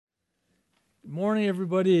Morning,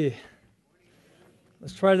 everybody.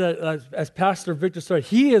 Let's try that as Pastor Victor started.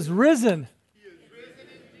 He is risen. He is risen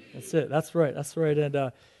indeed. That's it. That's right. That's right.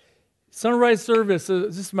 And sunrise service.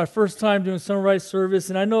 This is my first time doing sunrise service,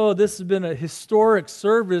 and I know this has been a historic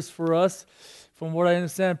service for us. From what I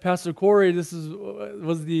understand, Pastor Corey, this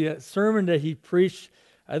was the sermon that he preached,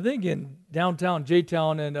 I think, in downtown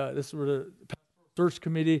J-Town, and this is where the search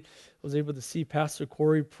committee was able to see Pastor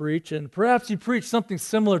Corey preach, and perhaps he preached something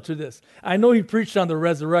similar to this. I know he preached on the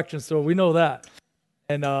resurrection, so we know that.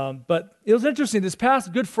 And but it was interesting. This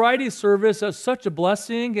past Good Friday service was such a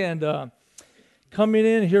blessing, and coming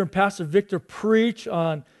in and hearing Pastor Victor preach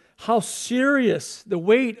on how serious the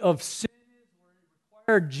weight of sin is,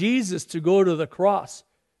 where it required Jesus to go to the cross.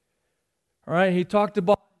 All right, he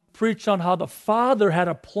preached on how the Father had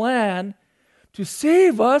a plan to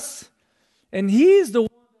save us, and He's the one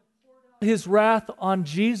that poured out His wrath on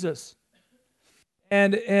Jesus.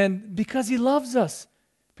 And because He loves us,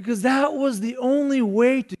 because that was the only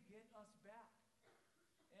way to get us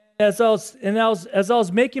back. As I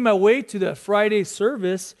was making my way to the Friday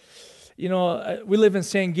service, you know, we live in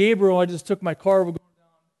St. Gabriel. I just took my car. We're going down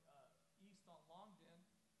east on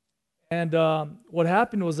Longden, and what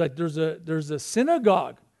happened was like there's a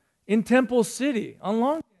synagogue in Temple City on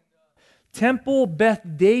Longden. Temple Beth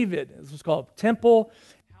David. This was called Temple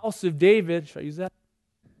House of David. Should I use that?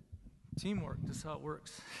 Teamwork. This is how it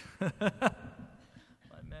works. My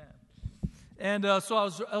man. And so I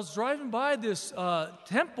was driving by this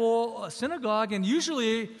temple synagogue, and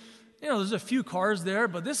usually, you know, there's a few cars there,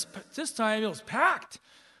 but this time it was packed.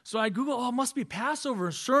 So I Googled, it must be Passover.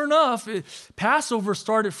 And sure enough, Passover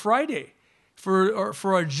started Friday for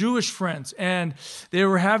our Jewish friends, and they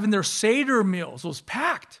were having their Seder meals. It was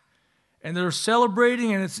packed. And they're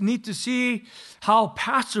celebrating, and it's neat to see how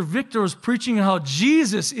Pastor Victor was preaching how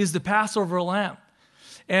Jesus is the Passover lamb.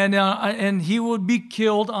 And he would be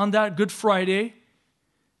killed on that Good Friday,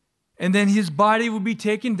 and then his body would be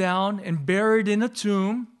taken down and buried in a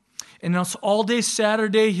tomb. And all day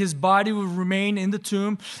Saturday, his body would remain in the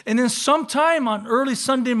tomb. And then sometime on early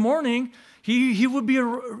Sunday morning, he would be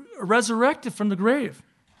resurrected from the grave.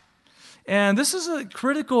 And this is a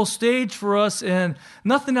critical stage for us, and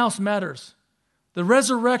nothing else matters. The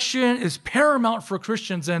resurrection is paramount for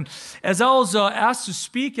Christians. And as I was asked to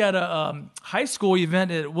speak at a high school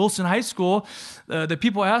event at Wilson High School, the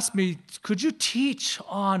people asked me, could you teach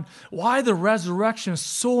on why the resurrection is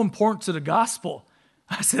so important to the gospel?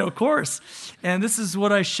 I said, of course. And this is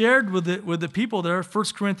what I shared with the people there, 1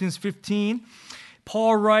 Corinthians 15.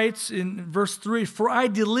 Paul writes in verse 3, "For I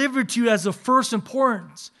delivered to you as of first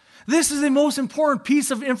importance." This is the most important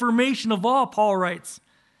piece of information of all, Paul writes.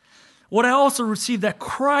 "What I also received, that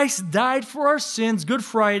Christ died for our sins, Good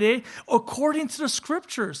Friday, according to the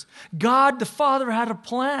Scriptures. God the Father had a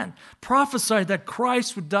plan, prophesied that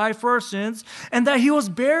Christ would die for our sins, and that He was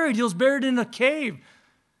buried. He was buried in a cave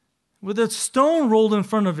with a stone rolled in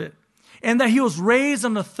front of it. And that He was raised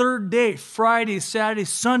on the third day, Friday, Saturday,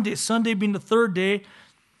 Sunday being the third day,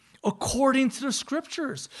 according to the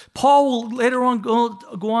Scriptures." Paul will later on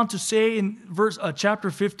go on to say in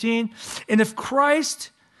chapter 15, "And if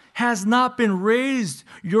Christ has not been raised,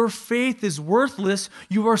 your faith is worthless.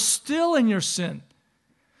 You are still in your sin."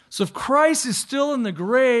 So if Christ is still in the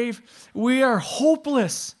grave, we are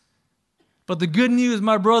hopeless. But the good news,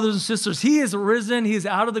 my brothers and sisters, He is risen. He is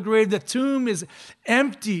out of the grave. The tomb is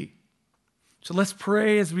empty. So let's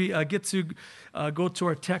pray as we get to go to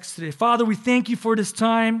our text today. Father, we thank You for this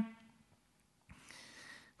time.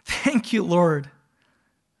 Thank You, Lord,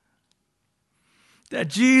 that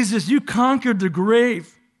Jesus, You conquered the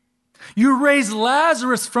grave. You raised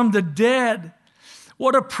Lazarus from the dead.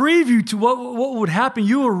 What a preview to what would happen.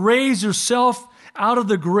 You will raise Yourself out of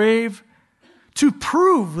the grave to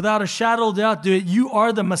prove without a shadow of doubt that You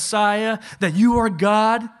are the Messiah, that You are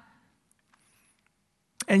God,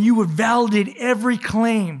 and You would validate every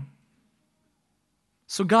claim.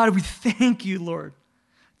 So God, we thank You, Lord.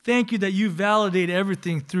 Thank You that You validate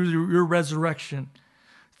everything through Your resurrection.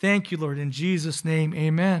 Thank You, Lord. In Jesus' name,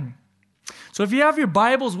 amen. So if you have your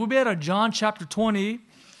Bibles, we'll be at John chapter 20,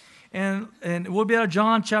 and we'll be at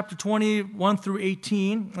John chapter 20, 1 through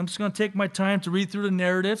 18. I'm just going to take my time to read through the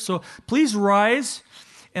narrative. So please rise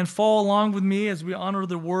and follow along with me as we honor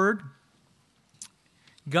the Word.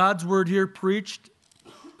 God's Word here preached.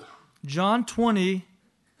 John 20,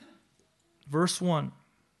 verse 1.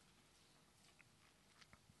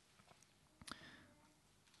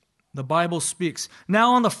 The Bible speaks.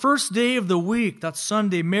 "Now on the first day of the week," that's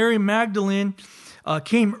Sunday, "Mary Magdalene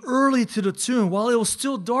came early to the tomb while it was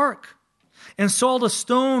still dark and saw the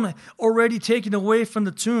stone already taken away from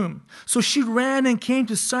the tomb. So she ran and came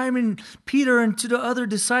to Simon Peter and to the other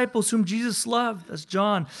disciples whom Jesus loved, that's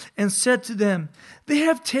John, and said to them, "They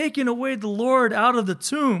have taken away the Lord out of the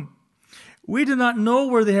tomb. We do not know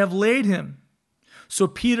where they have laid him." So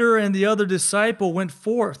Peter and the other disciple went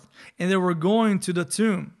forth, and they were going to the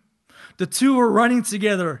tomb. The two were running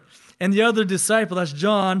together, and the other disciple, that's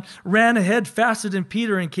John, ran ahead faster than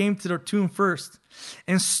Peter and came to the tomb first.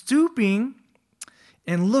 And stooping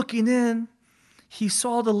and looking in, he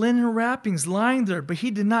saw the linen wrappings lying there, but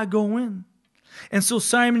he did not go in. And so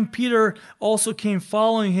Simon Peter also came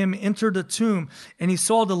following him, entered the tomb, and he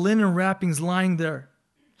saw the linen wrappings lying there,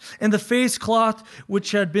 and the face cloth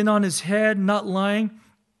which had been on his head, not lying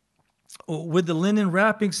with the linen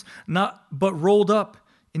wrappings, but rolled up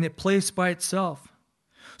in a place by itself.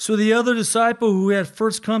 So the other disciple who had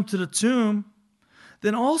first come to the tomb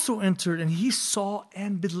then also entered, and he saw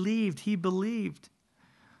and believed. He believed.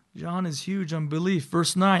 John is huge on belief.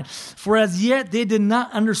 Verse 9, for as yet they did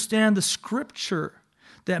not understand the scripture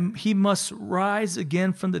that he must rise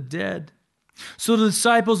again from the dead. So the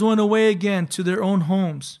disciples went away again to their own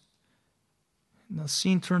homes. And the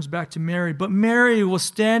scene turns back to Mary. But Mary was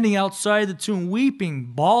standing outside the tomb,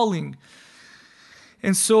 weeping, bawling.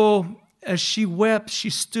 And so as she wept, she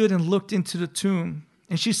stood and looked into the tomb.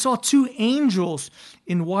 And she saw two angels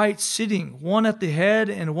in white sitting, one at the head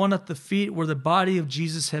and one at the feet where the body of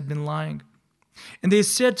Jesus had been lying. And they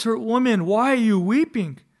said to her, "Woman, why are you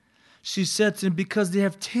weeping?" She said to them, "Because they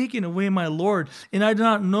have taken away my Lord, and I do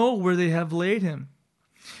not know where they have laid him."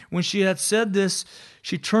 When she had said this,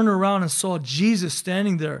 she turned around and saw Jesus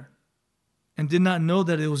standing there and did not know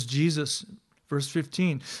that it was Jesus. Verse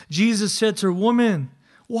 15, Jesus said to her, "Woman,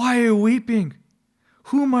 why are you weeping?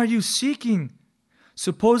 Whom are you seeking?"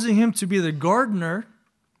 Supposing him to be the gardener,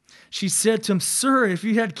 she said to him, "Sir, if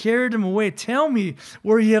you had carried him away, tell me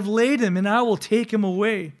where you have laid him, and I will take him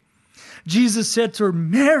away." Jesus said to her,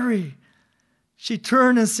 "Mary." She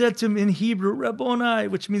turned and said to him in Hebrew, "Rabboni,"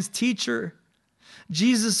 which means teacher.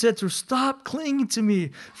 Jesus said to her, "Stop clinging to me,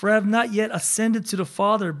 for I have not yet ascended to the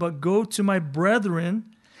Father, but go to my brethren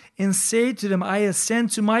and say to them, I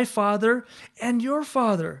ascend to my Father and your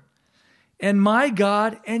Father, and my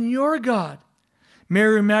God and your God."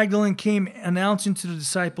 Mary Magdalene came announcing to the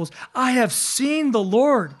disciples, "I have seen the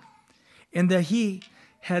Lord," and that he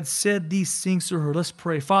had said these things to her. Let's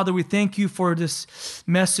pray. Father, we thank you for this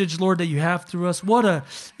message, Lord, that you have through us. What an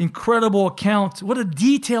incredible account. What a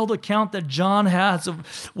detailed account that John has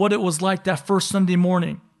of what it was like that first Sunday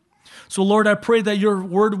morning. So, Lord, I pray that your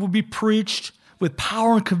word will be preached with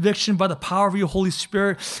power and conviction by the power of your Holy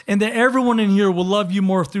Spirit, and that everyone in here will love you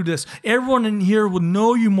more through this. Everyone in here will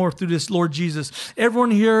know you more through this, Lord Jesus. Everyone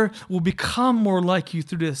here will become more like you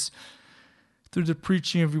through this, through the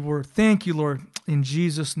preaching of your word. Thank you, Lord. In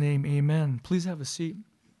Jesus' name, amen. Please have a seat.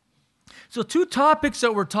 So two topics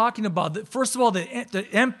that we're talking about. First of all,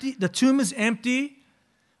 the tomb is empty.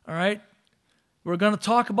 All right. We're going to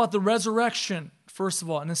talk about the resurrection, first of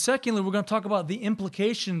all. And then secondly, we're going to talk about the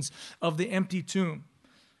implications of the empty tomb.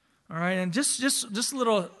 All right. And just a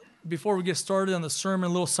little, before we get started on the sermon,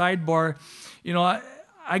 a little sidebar. You know,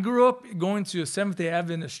 I grew up going to a Seventh-day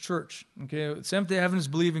Adventist church. Okay. Seventh-day Adventists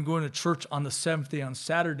believe in going to church on the seventh day, on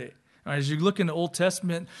Saturday. As you look in the Old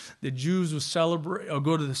Testament, the Jews would celebrate or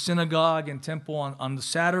go to the synagogue and temple on the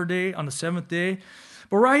Saturday, on the seventh day.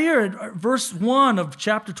 But right here, verse 1 of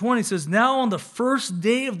chapter 20 says, "Now on the first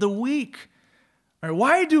day of the week." All right,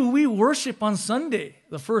 why do we worship on Sunday,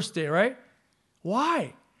 the first day, right?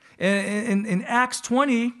 Why? And in Acts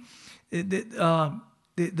 20, the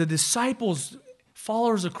disciples,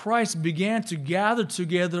 followers of Christ, began to gather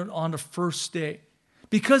together on the first day.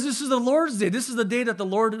 Because this is the Lord's day. This is the day that the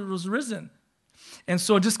Lord was risen. And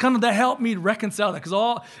so just kind of that helped me reconcile that.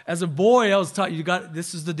 Because as a boy, I was taught,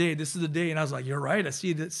 this is the day, this is the day. And I was like, you're right, I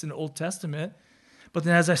see this in the Old Testament. But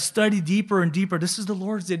then as I study deeper and deeper, this is the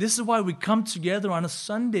Lord's day. This is why we come together on a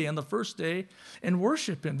Sunday, on the first day, and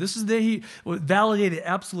worship him. This is the day he validated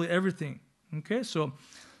absolutely everything. Okay, so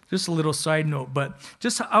just a little side note. But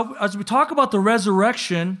just as we talk about the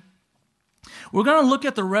resurrection, we're going to look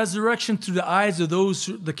at the resurrection through the eyes of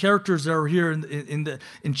the characters that are here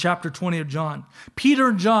in chapter 20 of John. Peter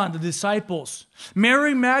and John, the disciples.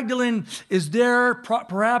 Mary Magdalene is there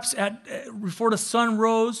perhaps before the sun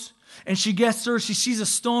rose, and she gets there. She sees a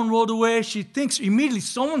stone rolled away. She thinks immediately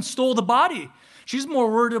someone stole the body. She's more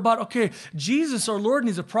worried about, okay, Jesus, our Lord,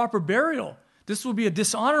 needs a proper burial. This would be a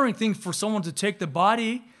dishonoring thing for someone to take the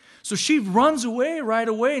body. So she runs away right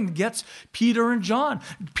away and gets Peter and John.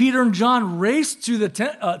 Peter and John race to the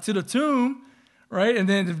tomb, right? And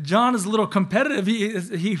then if John is a little competitive,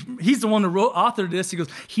 he's the one who authored this. He goes,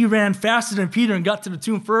 he ran faster than Peter and got to the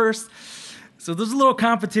tomb first. So there's a little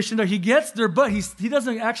competition there. He gets there, but he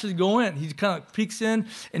doesn't actually go in. He kind of peeks in,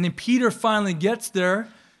 and then Peter finally gets there.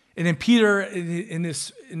 And then Peter, in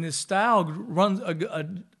this style,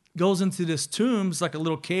 goes into this tomb. It's like a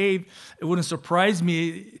little cave. It wouldn't surprise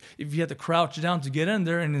me if you had to crouch down to get in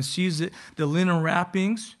there, and then sees the linen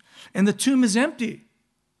wrappings, and the tomb is empty.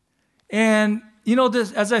 And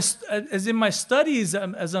this, as in my studies,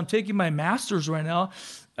 as I'm taking my master's right now,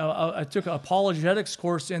 I took an apologetics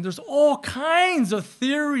course, and there's all kinds of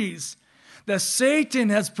theories that Satan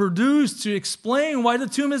has produced to explain why the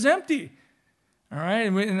tomb is empty. All right,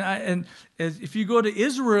 and if you go to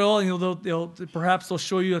Israel, perhaps they'll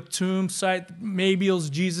show you a tomb site. Maybe it was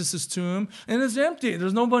Jesus' tomb, and it's empty.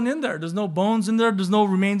 There's no one in there. There's no bones in there. There's no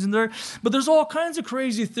remains in there. But there's all kinds of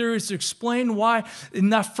crazy theories to explain why in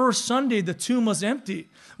that first Sunday the tomb was empty.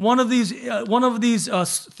 One of these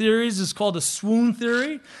theories is called the swoon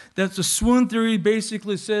theory. That's the swoon theory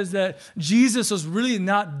basically says that Jesus was really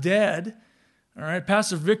not dead. All right,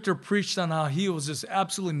 Pastor Victor preached on how he was just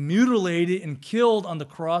absolutely mutilated and killed on the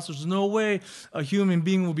cross. There's no way a human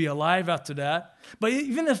being will be alive after that. But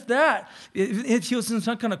even if he was in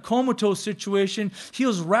some kind of comatose situation, he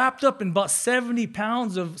was wrapped up in about 70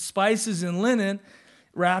 pounds of spices and linen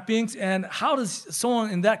wrappings. And how does someone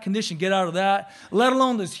in that condition get out of that? Let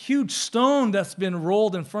alone this huge stone that's been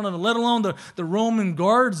rolled in front of him, let alone the Roman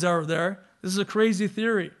guards that are there. This is a crazy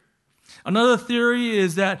theory. Another theory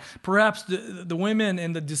is that perhaps the women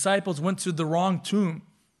and the disciples went to the wrong tomb.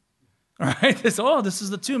 All right? This is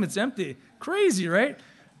the tomb. It's empty. Crazy, right?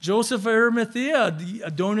 Joseph of Arimathea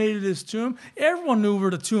donated his tomb. Everyone knew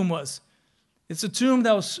where the tomb was. It's a tomb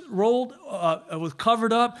that was rolled, was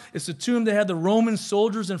covered up. It's a tomb that had the Roman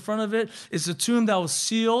soldiers in front of it. It's a tomb that was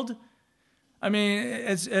sealed. I mean,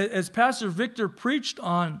 as Pastor Victor preached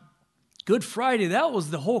on Good Friday, that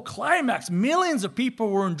was the whole climax. Millions of people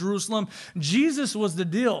were in Jerusalem. Jesus was the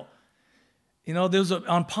deal.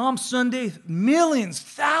 On Palm Sunday, millions,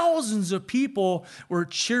 thousands of people were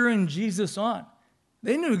cheering Jesus on.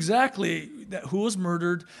 They knew exactly who was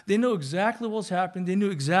murdered. They knew exactly what was happening. They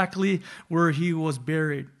knew exactly where he was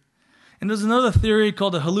buried. And there's another theory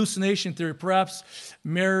called the hallucination theory. Perhaps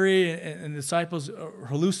Mary and the disciples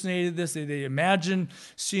hallucinated this. They imagined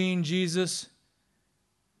seeing Jesus.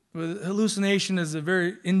 But hallucination is a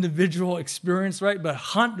very individual experience, right? But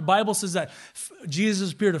the Bible says that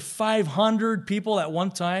Jesus appeared to 500 people at one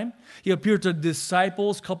time. He appeared to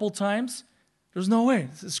disciples a couple times. There's no way.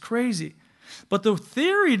 This is crazy. But the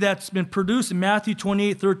theory that's been produced in Matthew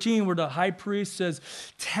 28:13, where the high priest says,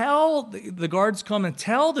 tell the guards come and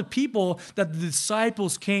tell the people that the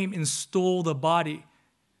disciples came and stole the body.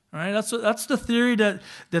 All right, that's the theory that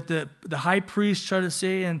the high priest tried to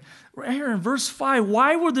say. And right here in verse 5,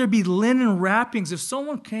 why would there be linen wrappings? If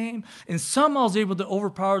someone came and somehow was able to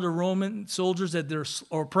overpower the Roman soldiers,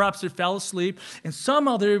 or perhaps they fell asleep, and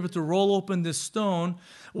somehow they're able to roll open this stone,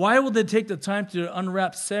 why would they take the time to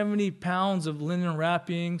unwrap 70 pounds of linen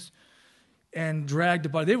wrappings and drag the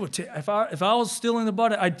body? They would if I was stealing the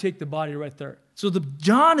body, I'd take the body right there. So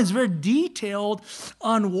John is very detailed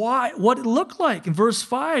on what it looked like. In verse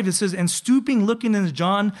 5, it says, and stooping, looking in, as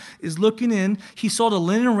John is looking in, he saw the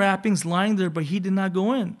linen wrappings lying there, but he did not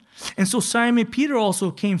go in. And so Simon Peter also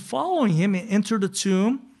came following him and entered the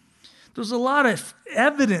tomb. There's a lot of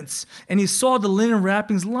evidence, and he saw the linen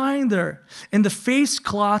wrappings lying there, and the face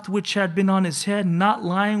cloth which had been on his head, not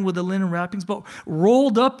lying with the linen wrappings, but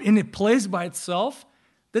rolled up in a place by itself.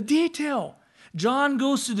 The detail. John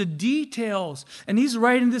goes to the details, and he's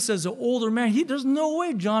writing this as an older man. There's no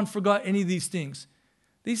way John forgot any of these things.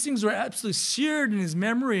 These things were absolutely seared in his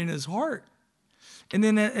memory and his heart. And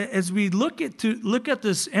then as we look at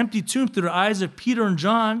this empty tomb through the eyes of Peter and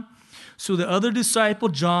John, so the other disciple,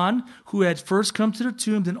 John, who had first come to the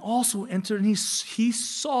tomb, then also entered, and he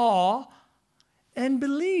saw and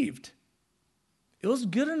believed. It was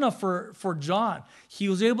good enough for John. He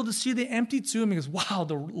was able to see the empty tomb. He goes, wow,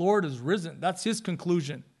 the Lord is risen. That's his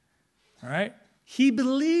conclusion. All right? He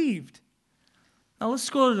believed. Now let's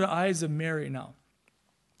go to the eyes of Mary now.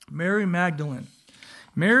 Mary Magdalene.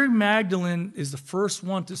 Mary Magdalene is the first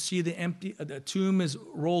one to see the tomb is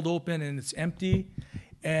rolled open and it's empty.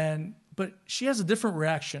 But she has a different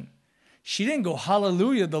reaction. She didn't go,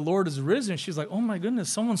 hallelujah, the Lord is risen. She's like, oh my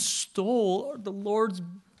goodness, someone stole the Lord's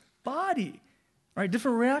body. Right?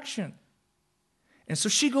 Different reaction. And so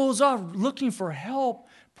she goes off looking for help.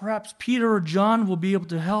 Perhaps Peter or John will be able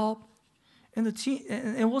to help. And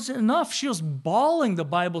it wasn't enough. She was bawling, the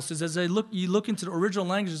Bible says. As you look into the original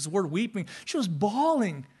language, this word weeping. She was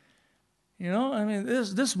bawling. I mean,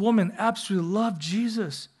 this woman absolutely loved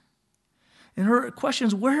Jesus. And her question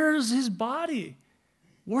is, where is his body?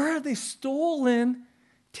 Where have they stolen,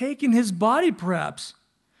 taken his body perhaps?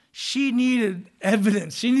 She needed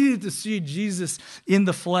evidence. She needed to see Jesus in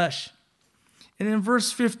the flesh. And in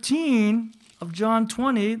verse 15 of John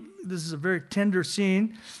 20, this is a very tender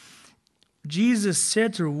scene, Jesus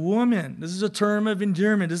said to her, woman, this is a term of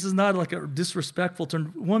endearment. This is not like a disrespectful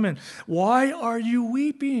term. Woman, why are you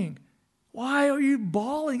weeping? Why are you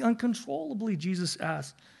bawling uncontrollably? Jesus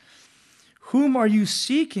asked. Whom are you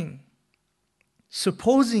seeking?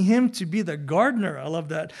 Supposing him to be the gardener. I love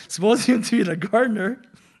that. Supposing him to be the gardener.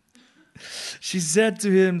 She said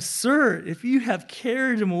to him, Sir, if you have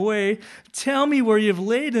carried him away, tell me where you have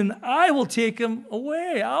laid him. I will take him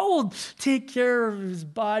away. I will take care of his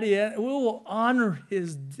body, and we will honor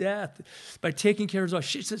his death by taking care of his body.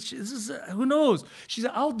 She said, who knows? She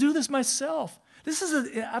said, I'll do this myself. This is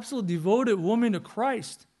an absolute devoted woman to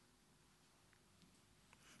Christ.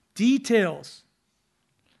 Details.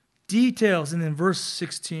 And in verse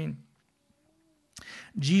 16,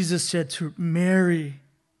 Jesus said to Mary,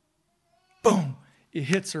 boom, it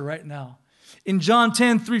hits her right now. In John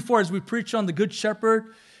 10:3-4, as we preach on the Good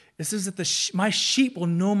Shepherd, it says that my sheep will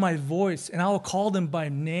know my voice, and I will call them by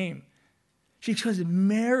name. She calls it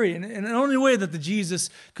Mary, and the only way that the Jesus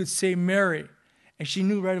could say Mary, and she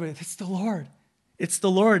knew right away, it's the Lord. It's the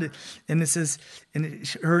Lord. And it says,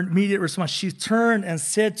 her immediate response, she turned and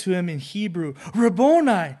said to him in Hebrew,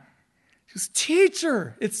 Rabboni. She goes,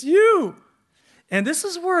 Teacher, it's you. And this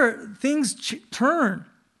is where things turn.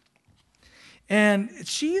 And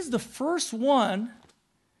she's the first one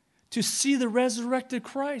to see the resurrected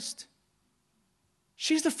Christ.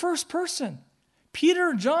 She's the first person. Peter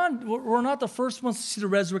and John were not the first ones to see the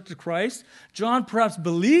resurrected Christ. John perhaps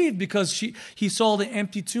believed because he saw the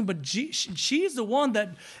empty tomb, but she's the one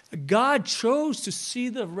that God chose to see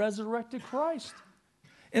the resurrected Christ.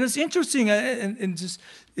 And it's interesting, and just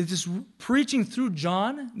preaching through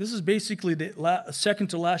John. This is basically the second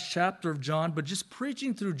to last chapter of John, but just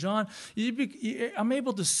preaching through John, I'm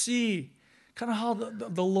able to see kind of how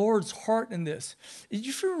the Lord's heart in this.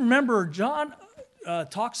 If you remember, John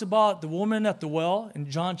talks about the woman at the well in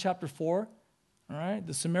John chapter 4, all right?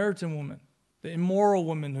 The Samaritan woman, the immoral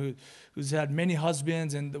woman who's had many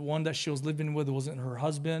husbands, and the one that she was living with wasn't her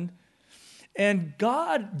husband. And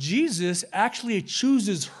God, Jesus, actually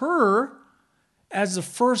chooses her as the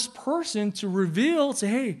first person to reveal, say,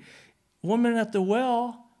 hey, woman at the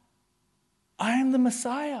well, I am the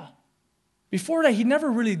Messiah. Before that, he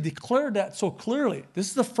never really declared that so clearly. This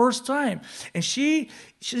is the first time. And she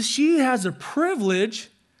has a privilege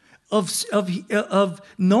of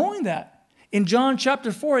knowing that. In John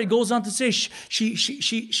chapter 4, it goes on to say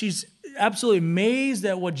she's absolutely amazed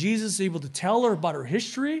at what Jesus is able to tell her about her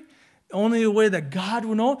history, only the way that God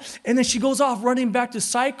would know. And then she goes off running back to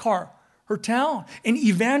Sychar, her town, and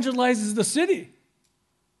evangelizes the city.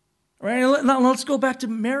 Right? Now let's go back to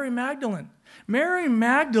Mary Magdalene. Mary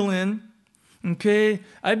Magdalene, okay,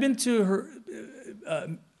 I've been to her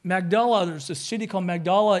Magdala. There's a city called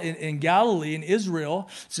Magdala in Galilee, in Israel.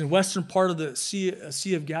 It's in the western part of the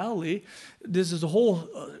Sea of Galilee. This is a whole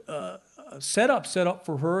set up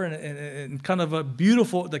for her, and kind of a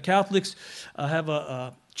beautiful. The Catholics have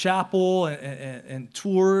a chapel and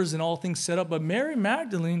tours and all things set up. But Mary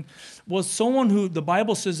Magdalene was someone who the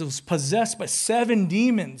Bible says was possessed by 7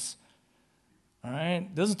 demons. All right,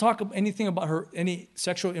 doesn't talk anything about her, any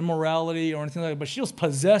sexual immorality or anything like that, but she was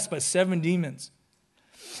possessed by 7 demons.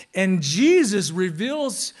 And Jesus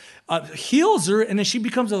reveals, heals her, and then she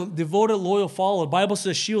becomes a devoted, loyal follower. The Bible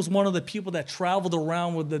says she was one of the people that traveled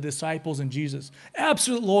around with the disciples and Jesus.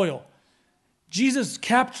 Absolute loyal. Jesus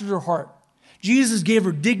captured her heart. Jesus gave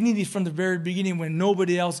her dignity from the very beginning when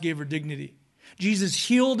nobody else gave her dignity. Jesus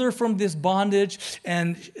healed her from this bondage,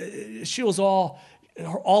 and she was all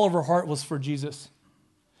of her heart was for Jesus.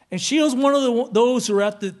 And she was one of those who are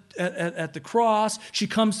at the cross. She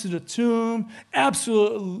comes to the tomb,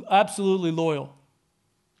 absolutely loyal.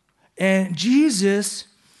 And Jesus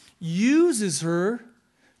uses her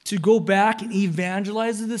to go back and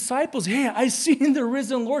evangelize the disciples. Hey, I've seen the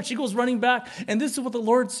risen Lord. She goes running back, and this is what the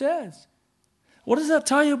Lord says. What does that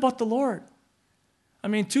tell you about the Lord? I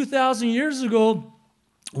mean, 2,000 years ago,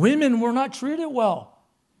 women were not treated well,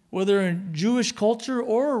 whether in Jewish culture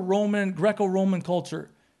or Greco-Roman culture.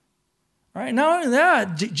 All right, not only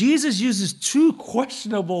that, Jesus uses 2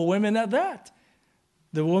 questionable women at that.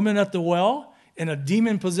 The woman at the well and a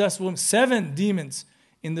demon-possessed woman. 7 demons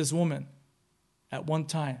in this woman at one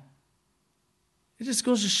time. It just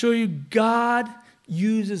goes to show you God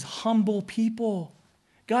uses humble people.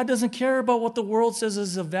 God doesn't care about what the world says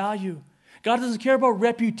is of value. God doesn't care about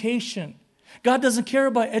reputation. God doesn't care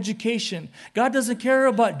about education. God doesn't care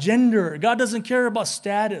about gender. God doesn't care about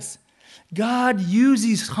status. God uses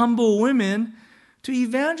these humble women to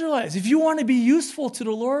evangelize. If you want to be useful to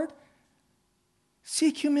the Lord,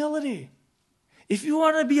 seek humility. If you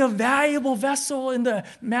want to be a valuable vessel in the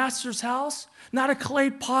master's house, not a clay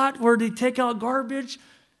pot where they take out garbage,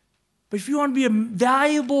 but if you want to be a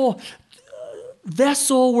valuable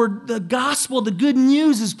vessel where the gospel, the good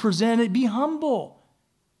news is presented, be humble.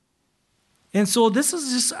 And so this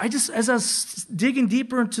is as I was digging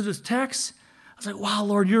deeper into this text, I was like, wow,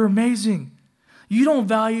 Lord, you're amazing. You don't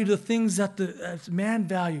value the things that man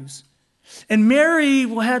values. And Mary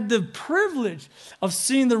had the privilege of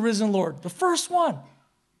seeing the risen Lord, the first one.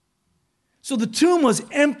 So the tomb was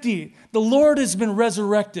empty. The Lord has been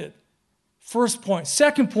resurrected. First point.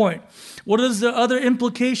 Second point, what is the other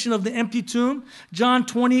implication of the empty tomb? John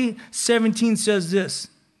 20:17 says this.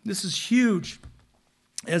 This is huge.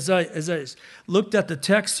 As I looked at the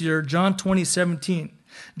text here, John 20:17,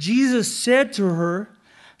 Jesus said to her,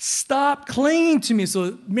 stop clinging to me.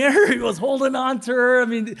 So Mary was holding on to her. I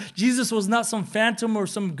mean, Jesus was not some phantom or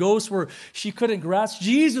some ghost where she couldn't grasp.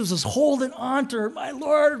 Jesus was holding on to her. My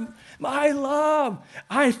Lord, my love,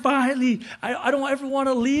 I don't ever want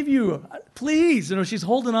to leave you. Please. She's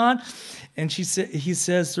holding on. And he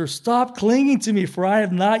says to her, stop clinging to me, for I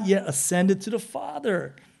have not yet ascended to the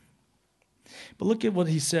Father. But look at what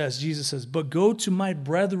he says. Jesus says, but go to my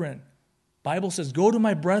brethren. Bible says, go to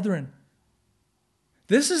my brethren.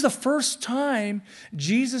 This is the first time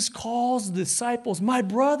Jesus calls the disciples my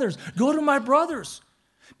brothers. Go to my brothers.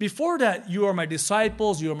 Before that, you are my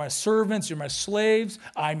disciples, you are my servants, you're my slaves,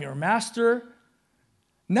 I'm your master.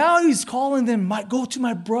 Now he's calling them, go to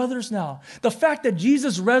my brothers now. The fact that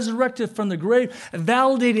Jesus resurrected from the grave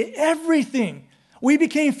validated everything. We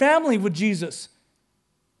became family with Jesus.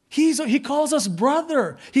 He calls us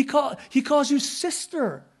brother. He calls you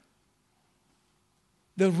sister.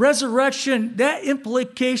 The resurrection, that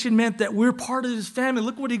implication meant that we're part of his family.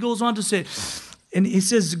 Look what he goes on to say. And he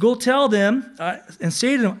says, go tell them and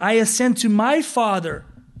say to them, I ascend to my Father,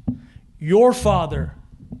 your Father,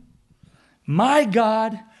 my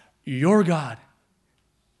God, your God.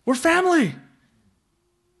 We're family.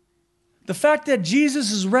 The fact that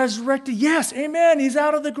Jesus is resurrected, yes, amen, he's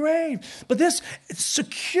out of the grave. But this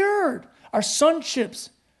secured our sonships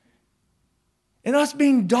and us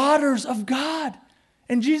being daughters of God.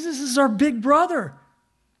 And Jesus is our big brother.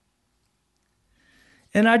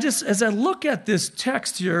 And as I look at this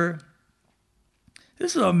text here,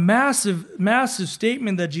 this is a massive, massive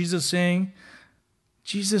statement that Jesus is saying.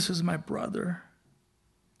 Jesus is my brother.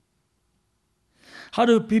 How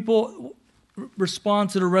do people respond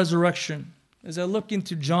to the resurrection? As I look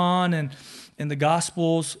into John and in the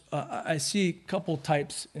Gospels, I see a couple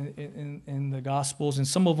types in the Gospels, and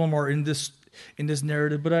some of them are in this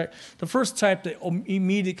narrative. But the first type that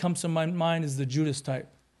immediately comes to my mind is the Judas type.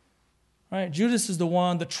 Right? Judas is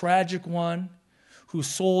the tragic one, who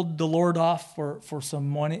sold the Lord off for some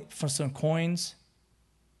money, for some coins.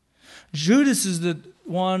 Judas is the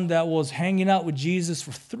one that was hanging out with Jesus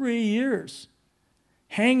for 3 years.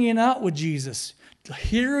 Hanging out with Jesus,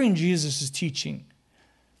 hearing Jesus' teaching.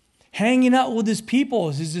 Hanging out with his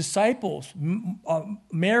people, his disciples,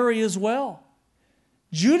 Mary as well.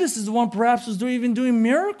 Judas is the one perhaps who's even doing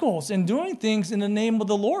miracles and doing things in the name of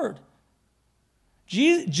the Lord.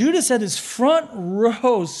 Judas had his front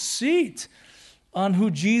row seat on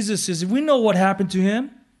who Jesus is. We know what happened to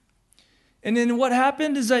him. And then what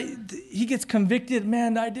happened is that he gets convicted.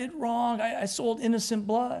 Man, I did wrong. I sold innocent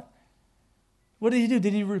blood. What did he do?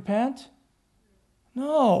 Did he repent?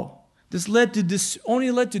 No. This only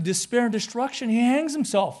led to despair and destruction. He hangs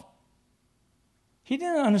himself. He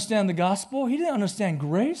didn't understand the gospel. He didn't understand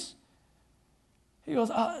grace. He goes,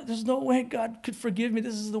 there's no way God could forgive me.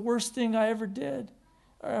 This is the worst thing I ever did.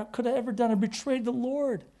 Or could I ever done? I betrayed the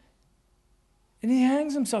Lord. And he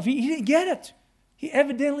hangs himself. He didn't get it. He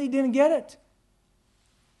evidently didn't get it.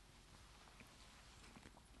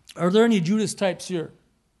 Are there any Judas types here?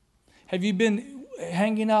 Have you been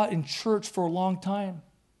hanging out in church for a long time?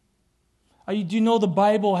 Do you know the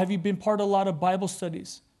Bible? Have you been part of a lot of Bible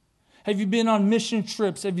studies? Have you been on mission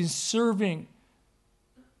trips? Have you been serving?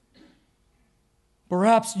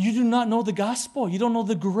 Perhaps you do not know the gospel. You don't know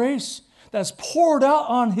the grace that's poured out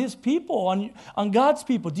on his people, on God's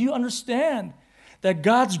people. Do you understand that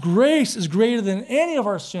God's grace is greater than any of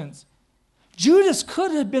our sins? Judas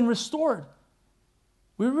could have been restored.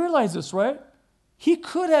 We realize this, right? He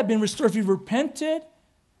could have been restored if he repented,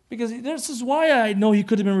 because this is why I know he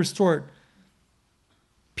could have been restored.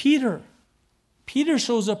 Peter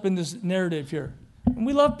shows up in this narrative here. And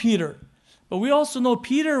we love Peter. But we also know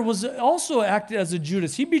Peter was also acted as a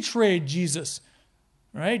Judas. He betrayed Jesus,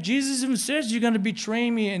 right? Jesus even says, you're going to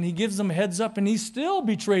betray me, and he gives them a heads up, and he still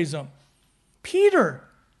betrays them. Peter,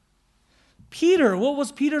 what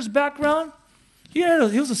was Peter's background? He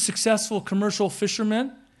was a successful commercial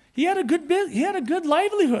fisherman. He had a good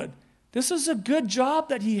livelihood. This is a good job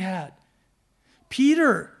that he had.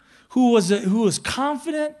 Peter, who was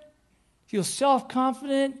confident, he was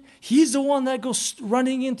self-confident. He's the one that goes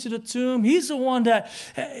running into the tomb. He's the one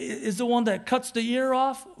that cuts the ear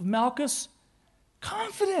off of Malchus.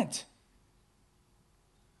 Confident.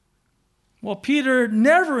 Well, Peter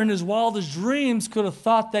never in his wildest dreams could have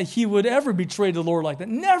thought that he would ever betray the Lord like that.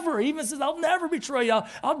 Never. He even says, I'll never betray you.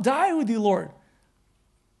 I'll die with you, Lord.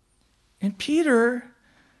 And Peter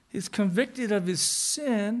is convicted of his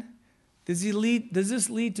sin. Does this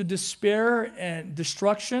lead to despair and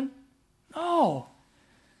destruction? No.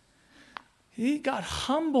 He got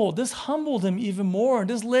humbled. This humbled him even more.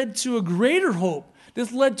 This led to a greater hope.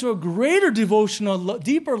 This led to a greater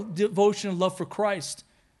deeper devotion and love for Christ.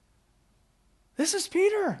 This is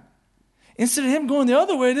Peter. Instead of him going the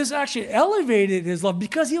other way, this actually elevated his love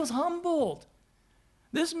because he was humbled.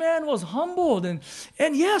 This man was humbled. And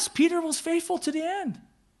yes, Peter was faithful to the end.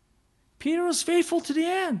 Peter was faithful to the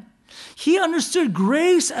end. He understood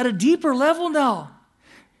grace at a deeper level now.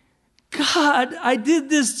 God, I did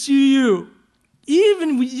this to you.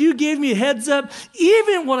 Even when you gave me a heads up,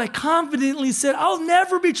 even when I confidently said, I'll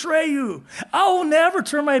never betray you. I will never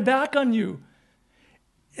turn my back on you.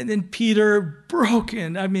 And then Peter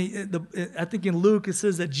broken. I think in Luke it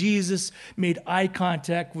says that Jesus made eye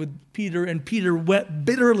contact with Peter and Peter wept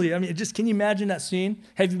bitterly. Can you imagine that scene?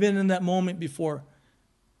 Have you been in that moment before?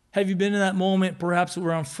 Have you been in that moment perhaps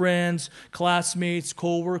around friends, classmates,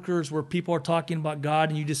 co-workers where people are talking about God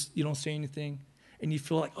and you don't say anything and you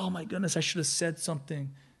feel like, oh my goodness, I should have said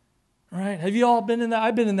something. Right? Have you all been in that?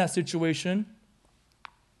 I've been in that situation.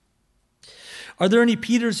 Are there any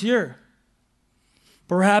Peters here?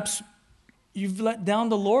 Perhaps you've let down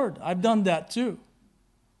the Lord. I've done that too.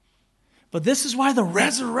 But this is why the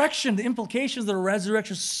resurrection, the implications of the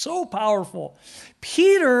resurrection is so powerful.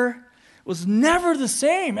 Peter was never the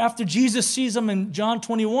same after Jesus sees him in John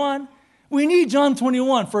 21. We need John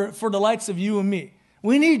 21 for the likes of you and me.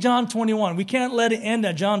 We need John 21. We can't let it end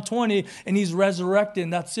at John 20 and he's resurrected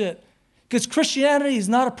and that's it. Because Christianity is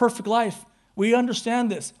not a perfect life. We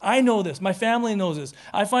understand this. I know this. My family knows this.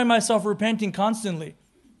 I find myself repenting constantly.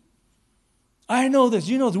 I know this.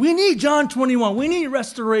 You know this. We need John 21. We need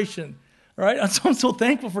restoration. All right? I'm so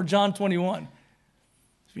thankful for John 21.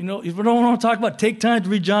 If you don't want to talk about it, take time to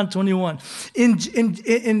read John 21.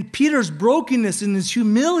 In Peter's brokenness, in his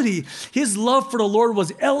humility, his love for the Lord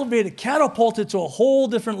was elevated, catapulted to a whole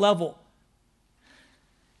different level.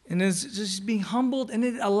 And it's just being humbled, and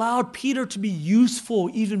it allowed Peter to be useful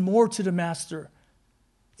even more to the master.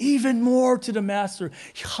 Even more to the master.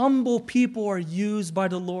 Humble people are used by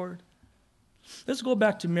the Lord. Let's go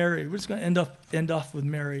back to Mary. We're just going to end off with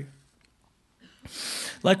Mary.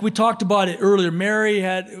 Like we talked about it earlier, Mary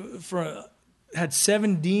had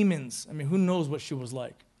 7 demons. Who knows what she was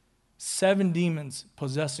like? 7 demons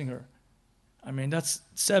possessing her. That's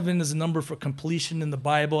 7 is a number for completion in the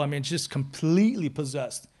Bible. It's just completely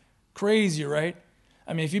possessed. Crazy, right?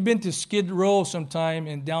 If you've been to Skid Row sometime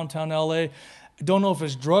in downtown LA, I don't know if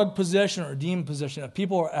it's drug possession or demon possession.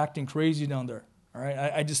 People are acting crazy down there. All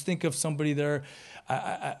right, I just think of somebody there,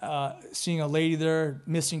 seeing a lady there,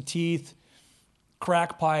 missing teeth,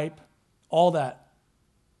 crack pipe, all that.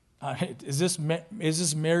 Is this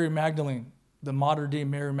Mary Magdalene, the modern day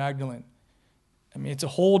Mary Magdalene? It's a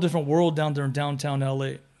whole different world down there in downtown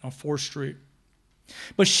LA on 4th Street.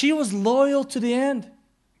 But she was loyal to the end.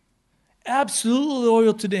 Absolutely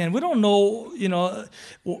loyal to the end. We don't know,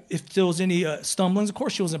 if there was any stumblings. Of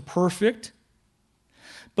course, she wasn't perfect.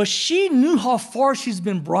 But she knew how far she's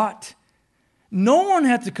been brought. No one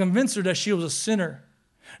had to convince her that she was a sinner.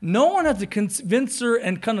 No one had to convince her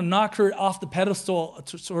and kind of knock her off the pedestal,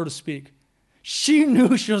 so to speak. She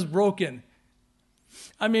knew she was broken.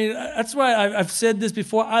 That's why I've said this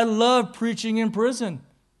before. I love preaching in prison.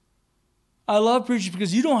 I love preaching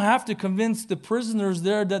because you don't have to convince the prisoners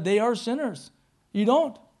there that they are sinners. You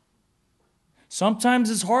don't. Sometimes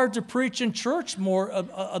it's hard to preach in church more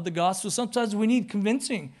of the gospel. Sometimes we need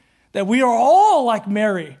convincing that we are all like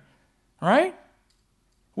Mary, right?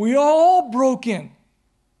 We are all broken.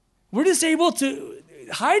 We're just able to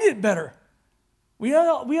hide it better. We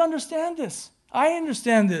understand this. I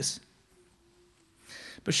understand this.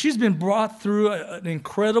 But she's been brought through an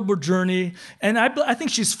incredible journey, and I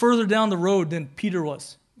think she's further down the road than Peter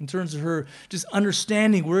was. in terms of her just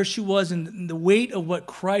understanding where she was and the weight of what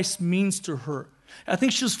Christ means to her. I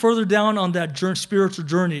think she was further down on that spiritual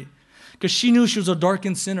journey because she knew she was a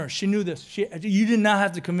darkened sinner. She knew this. You did not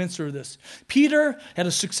have to convince her of this. Peter had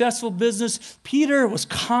a successful business. Peter was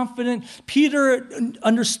confident. Peter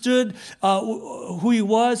understood who he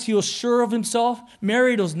was. He was sure of himself.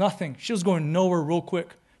 Mary was nothing. She was going nowhere real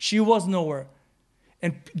quick. She was nowhere.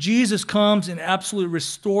 And Jesus comes and absolutely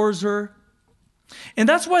restores her. And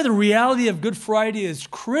that's why the reality of Good Friday is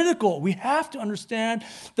critical. We have to understand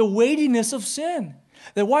the weightiness of sin.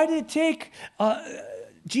 That why did it take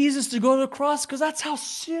Jesus to go to the cross? Because that's how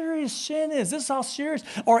serious sin is. This is how serious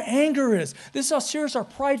our anger is. This is how serious our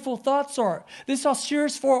prideful thoughts are. This is how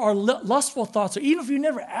serious for our lustful thoughts are. Even if you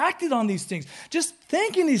never acted on these things, just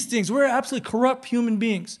thinking these things, we're absolutely corrupt human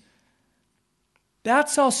beings.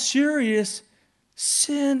 That's how serious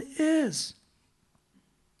sin is.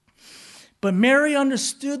 But Mary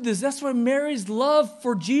understood this. That's why Mary's love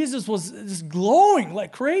for Jesus was just glowing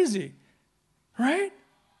like crazy, right?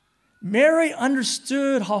 Mary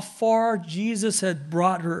understood how far Jesus had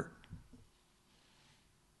brought her.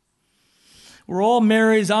 We're all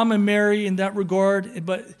Marys. I'm a Mary in that regard.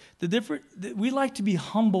 But we like to be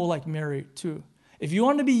humble like Mary too. If you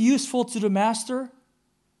want to be useful to the master,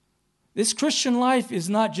 this Christian life is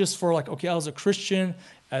not just for like, okay, I was a Christian,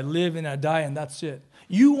 I live and I die and that's it.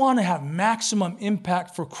 You want to have maximum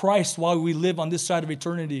impact for Christ while we live on this side of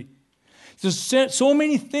eternity. There's so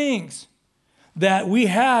many things that we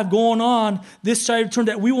have going on this side of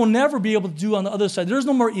eternity that we will never be able to do on the other side. There's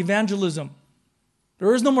no more evangelism.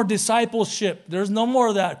 There is no more discipleship. There's no more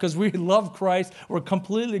of that because we love Christ. We're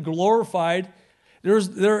completely glorified. There's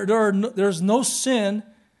no sin.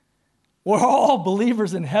 We're all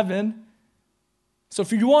believers in heaven. So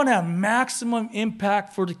if you want to have maximum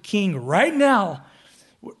impact for the King right now,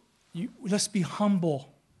 let's be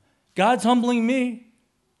humble. God's humbling me.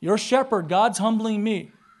 Your shepherd, God's humbling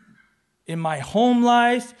me. In my home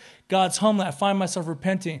life, God's humbling. I find myself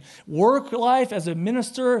repenting. Work life as a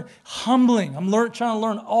minister, humbling. I'm trying to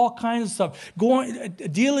learn all kinds of stuff.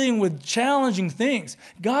 Dealing with challenging things.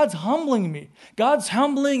 God's humbling me. God's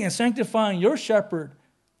humbling and sanctifying your shepherd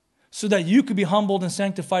so that you could be humbled and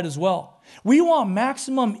sanctified as well. We want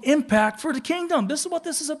maximum impact for the kingdom. This is what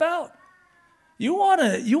this is about. You want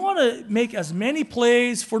to make as many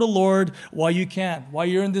plays for the Lord while you can, while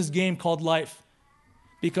you're in this game called life.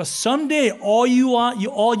 Because someday all you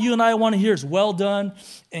and I want to hear is well done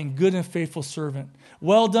and good and faithful servant.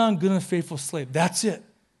 Well done, good and faithful slave. That's it.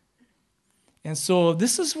 And so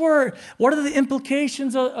this is what are the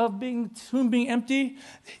implications of tomb being empty?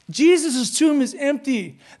 Jesus' tomb is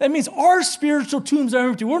empty. That means our spiritual tombs are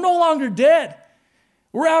empty. We're no longer dead.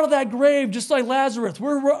 We're out of that grave just like Lazarus.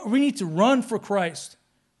 We need to run for Christ.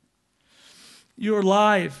 You're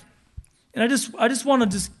alive. And I just want to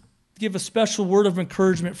just give a special word of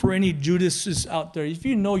encouragement for any Judases out there. If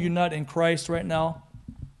you know you're not in Christ right now,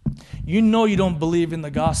 you know you don't believe in the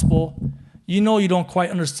gospel, you know you don't quite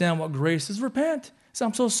understand what grace is, repent. Say,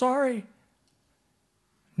 I'm so sorry.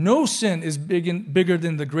 No sin is bigger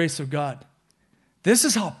than the grace of God. This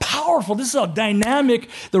is how powerful, this is how dynamic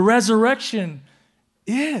the resurrection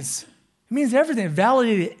is. It means everything. It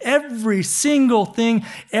validated every single thing,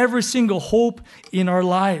 every single hope in our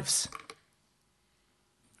lives.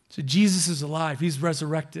 So Jesus is alive. He's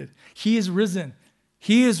resurrected. He is risen.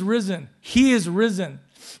 He is risen. He is risen.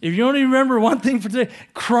 If you only remember one thing for today,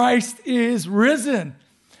 Christ is risen.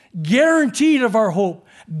 Guaranteed of our hope.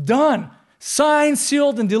 Done. Signed,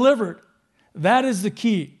 sealed, and delivered. That is the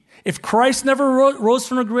key. If Christ never rose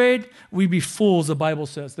from the grave, we'd be fools, the Bible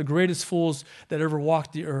says. The greatest fools that ever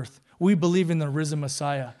walked the earth. We believe in the risen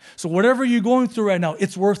Messiah. So whatever you're going through right now,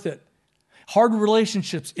 it's worth it. Hard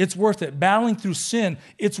relationships, it's worth it. Battling through sin,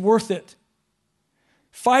 it's worth it.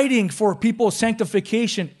 Fighting for people's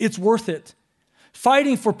sanctification, it's worth it.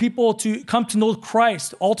 Fighting for people to come to know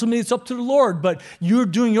Christ. Ultimately, it's up to the Lord, but you're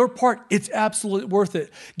doing your part. It's absolutely worth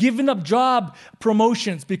it. Giving up job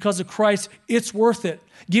promotions because of Christ, it's worth it.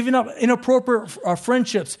 Giving up inappropriate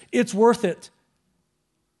friendships, it's worth it.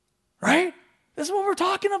 Right? This is what we're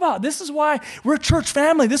talking about. This is why we're a church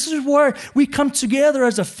family. This is where we come together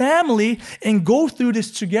as a family and go through this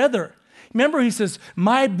together. Remember, he says,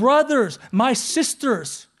 my brothers, my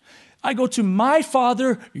sisters. I go to my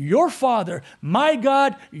Father, your Father, my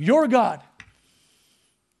God, your God.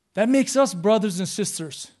 That makes us brothers and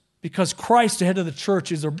sisters because Christ, the head of the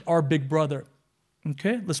church, is our big brother.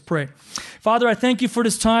 Okay, let's pray. Father, I thank you for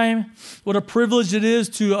this time. What a privilege it is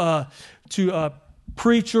to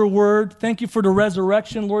preach your word. Thank you for the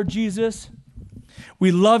resurrection, Lord Jesus.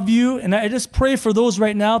 We love you, and I just pray for those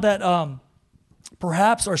right now that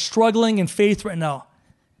perhaps are struggling in faith right now,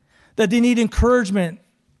 that they need encouragement.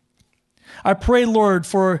 I pray, Lord,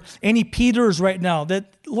 for any Peters right now,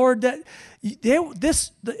 that, Lord, that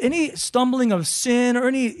any stumbling of sin or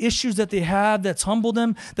any issues that they have that's humbled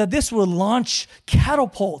them, that this will launch,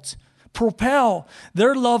 catapult, propel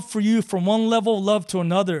their love for you from one level of love to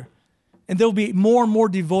another. And they'll be more and more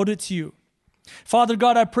devoted to you. Father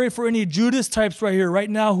God, I pray for any Judas types right here, right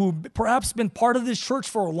now, who perhaps been part of this church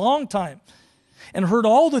for a long time and heard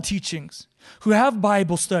all the teachings, who have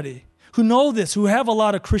Bible study, who know this, who have a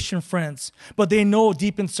lot of Christian friends, but they know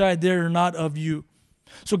deep inside they're not of you.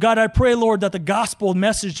 So God, I pray, Lord, that the gospel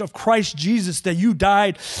message of Christ Jesus, that you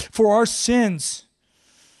died for our sins,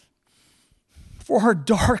 for our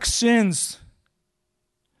dark sins,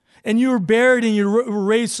 and you were buried and you were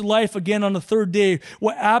raised to life again on the third day,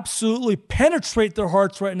 will absolutely penetrate their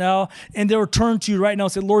hearts right now, and they'll turn to you right now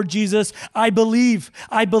and say, Lord Jesus, I believe.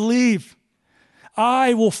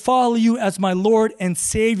 I will follow you as my Lord and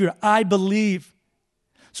Savior. I believe.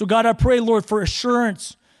 So God, I pray, Lord, for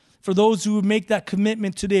assurance for those who make that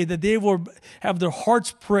commitment today, that they will have their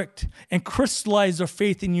hearts pricked and crystallize their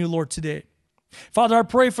faith in you, Lord, today. Father, I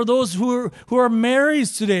pray for those who are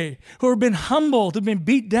marrieds today, who have been humbled, who have been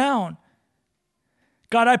beat down.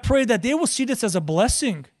 God, I pray that they will see this as a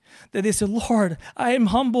blessing, that they say, Lord, I am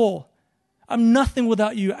humble. I'm nothing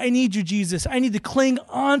without you. I need you, Jesus. I need to cling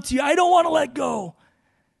on to you. I don't want to let go.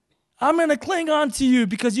 I'm going to cling on to you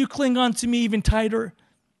because you cling on to me even tighter.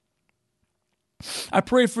 I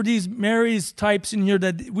pray for these married types in here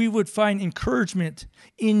that we would find encouragement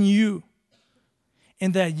in you.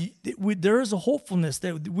 And that there is a hopefulness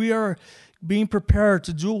that we are being prepared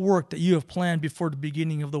to do a work that you have planned before the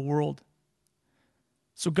beginning of the world.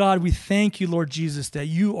 So God, we thank you, Lord Jesus, that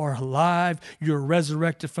you are alive, you're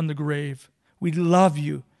resurrected from the grave. We love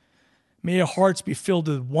you. May our hearts be filled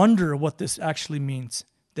with wonder of what this actually means,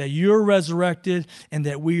 that you're resurrected and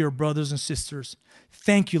that we are brothers and sisters.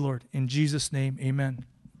 Thank you, Lord. In Jesus' name, amen.